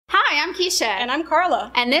I'm Kiesha. And I'm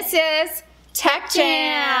Karla. And this is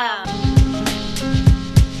TechJam.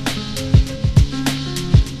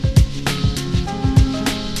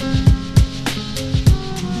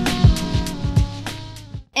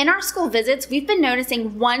 In our school visits, we've been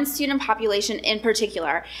noticing one student population in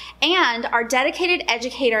particular, and our dedicated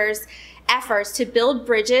educators' efforts to build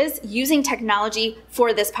bridges using technology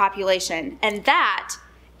for this population, and that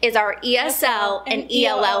is our ESL and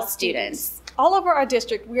ELL students. All over our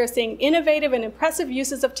district, we are seeing innovative and impressive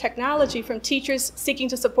uses of technology from teachers seeking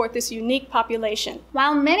to support this unique population.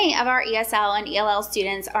 While many of our ESL and ELL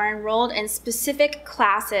students are enrolled in specific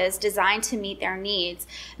classes designed to meet their needs,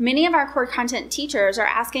 many of our core content teachers are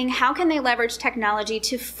asking how can they leverage technology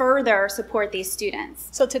to further support these students.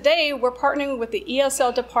 So today, we're partnering with the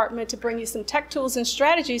ESL department to bring you some tech tools and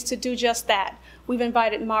strategies to do just that. We've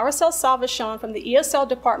invited Maricel Salvacion from the ESL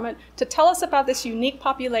department to tell us about this unique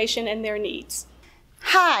population and their needs.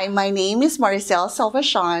 Hi, my name is Maricel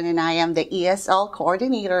Salvacion and I am the ESL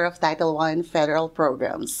Coordinator of Title I Federal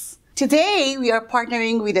Programs. Today, we are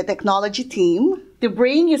partnering with the technology team to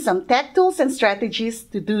bring you some tech tools and strategies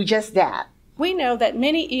to do just that. We know that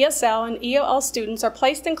many ESL and ELL students are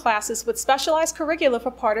placed in classes with specialized curricula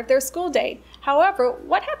for part of their school day. However,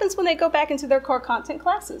 what happens when they go back into their core content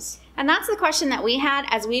classes? And that's the question that we had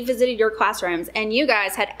as we visited your classrooms, and you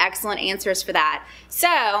guys had excellent answers for that.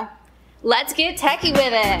 So, let's get techie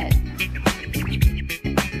with it.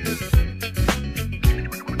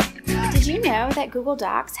 Did you know that Google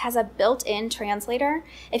Docs has a built-in translator?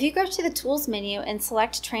 If you go to the Tools menu and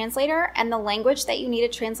select Translator and the language that you need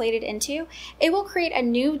it translated into, it will create a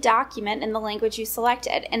new document in the language you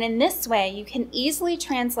selected. And in this way, you can easily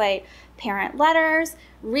translate parent letters,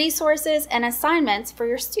 resources, and assignments for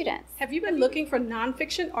your students. Have you been looking for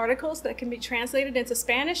nonfiction articles that can be translated into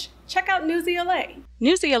Spanish? Check out News ELA.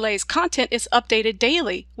 News ELA's content is updated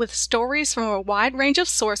daily with stories from a wide range of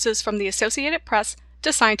sources from the Associated Press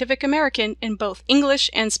to Scientific American in both English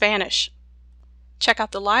and Spanish. Check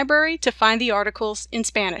out the library to find the articles in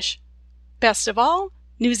Spanish. Best of all,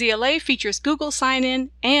 News ELA features Google Sign-In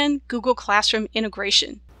and Google Classroom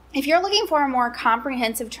integration. If you're looking for a more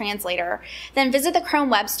comprehensive translator, then visit the Chrome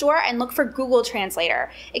Web Store and look for Google Translator.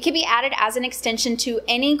 It can be added as an extension to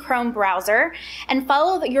any Chrome browser and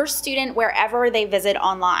follow your student wherever they visit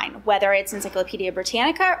online, whether it's Encyclopedia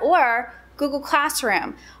Britannica or Google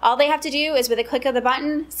Classroom. All they have to do is with a click of the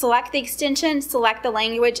button, select the extension, select the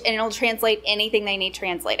language, and it'll translate anything they need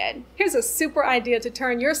translated. Here's a super idea to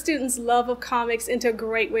turn your students' love of comics into a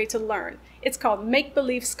great way to learn. It's called Make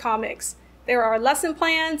Beliefs Comics. There are lesson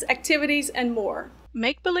plans, activities, and more.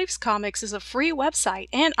 Make Beliefs Comics is a free website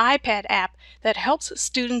and iPad app that helps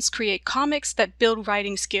students create comics that build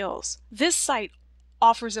writing skills. This site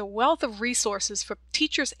offers a wealth of resources for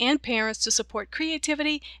teachers and parents to support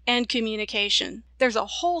creativity and communication. There's a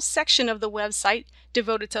whole section of the website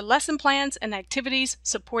devoted to lesson plans and activities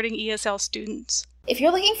supporting ESL students. If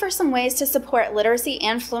you're looking for some ways to support literacy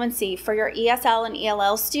and fluency for your ESL and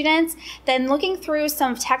ELL students, then looking through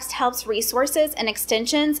some Text Help's resources and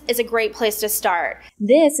extensions is a great place to start.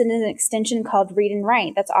 This is an extension called Read and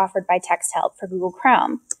Write that's offered by Text Help for Google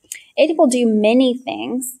Chrome. It will do many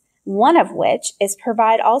things, one of which is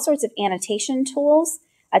provide all sorts of annotation tools,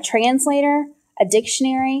 a translator, a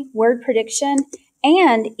dictionary, word prediction,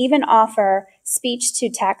 and even offer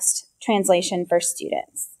speech-to-text translation for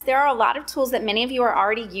students. There are a lot of tools that many of you are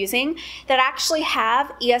already using that actually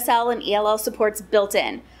have ESL and ELL supports built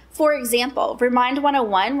in. For example, Remind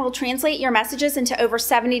 101 will translate your messages into over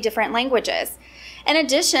 70 different languages. In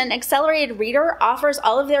addition, Accelerated Reader offers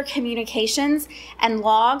all of their communications and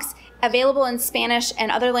logs available in Spanish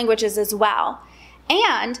and other languages as well.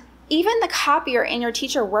 And even the copier in your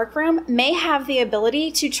teacher workroom may have the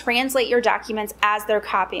ability to translate your documents as they're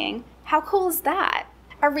copying. How cool is that?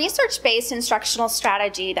 A research-based instructional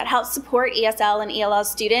strategy that helps support ESL and ELL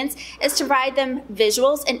students is to provide them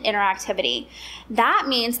visuals and interactivity. That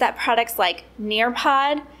means that products like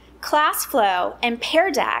Nearpod, ClassFlow, and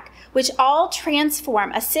Pear Deck, which all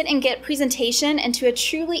transform a sit and get presentation into a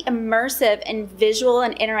truly immersive and visual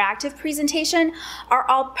and interactive presentation, are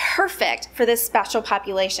all perfect for this special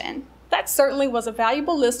population. That certainly was a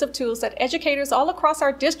valuable list of tools that educators all across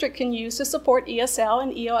our district can use to support ESL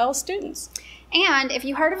and ELL students. And if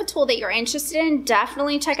you heard of a tool that you're interested in,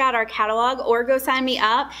 definitely check out our catalog or go sign me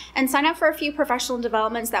up and sign up for a few professional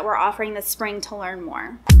developments that we're offering this spring to learn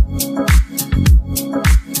more.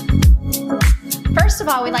 First First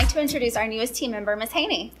of all, we'd like to introduce our newest team member, Ms.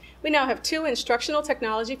 Haney. We now have 2 instructional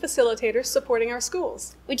technology facilitators supporting our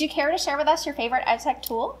schools. Would you care to share with us your favorite EdTech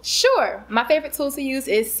tool? Sure. My favorite tool to use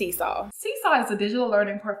is Seesaw. Seesaw is a digital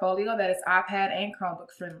learning portfolio that is iPad and Chromebook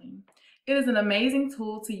friendly. It is an amazing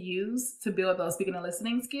tool to use to build those speaking and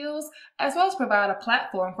listening skills, as well as provide a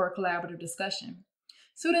platform for collaborative discussion.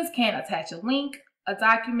 Students can attach a link, a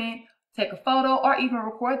document, take a photo, or even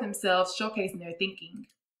record themselves showcasing their thinking.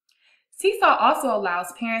 Seesaw also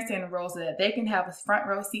allows parents to enroll so that they can have a front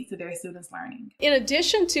row seat to their students' learning. In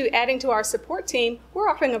addition to adding to our support team, we're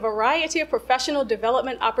offering a variety of professional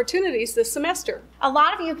development opportunities this semester. A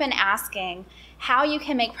lot of you have been asking how you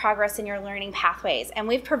can make progress in your learning pathways, and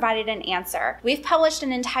we've provided an answer. We've published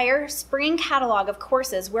an entire spring catalog of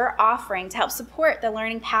courses we're offering to help support the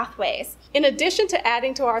learning pathways. In addition to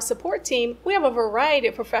adding to our support team, we have a variety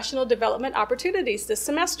of professional development opportunities this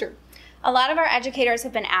semester. A lot of our educators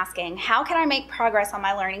have been asking, how can I make progress on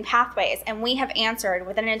my learning pathways? And we have answered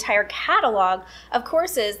with an entire catalog of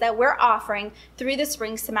courses that we're offering through the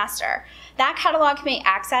spring semester. That catalog can be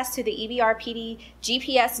accessed through the EBRPD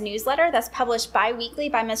GPS newsletter that's published bi-weekly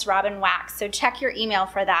by Ms. Robin Wax, so check your email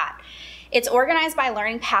for that. It's organized by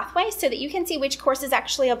learning pathways so that you can see which courses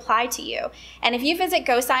actually apply to you. And if you visit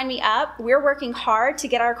Go Sign Me Up, we're working hard to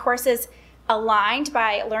get our courses aligned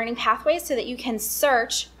by learning pathways so that you can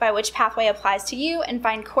search by which pathway applies to you and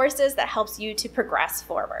find courses that helps you to progress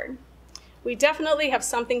forward. We definitely have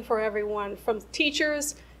something for everyone, from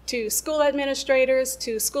teachers to school administrators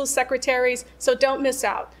to school secretaries, so don't miss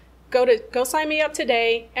out. Go Sign Me Up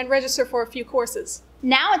today and register for a few courses.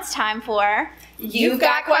 Now it's time for You've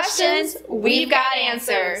got questions, we've got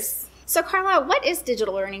answers. So Karla, what is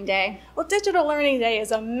Digital Learning Day? Well, Digital Learning Day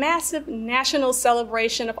is a massive national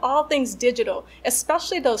celebration of all things digital,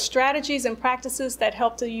 especially those strategies and practices that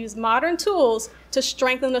help to use modern tools to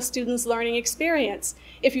strengthen a student's learning experience.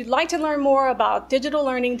 If you'd like to learn more about Digital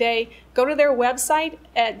Learning Day, go to their website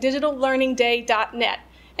at digitallearningday.net.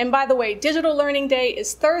 And by the way, Digital Learning Day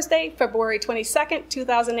is Thursday, February 22nd,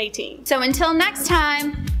 2018. So until next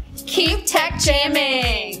time, keep tech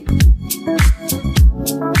jamming!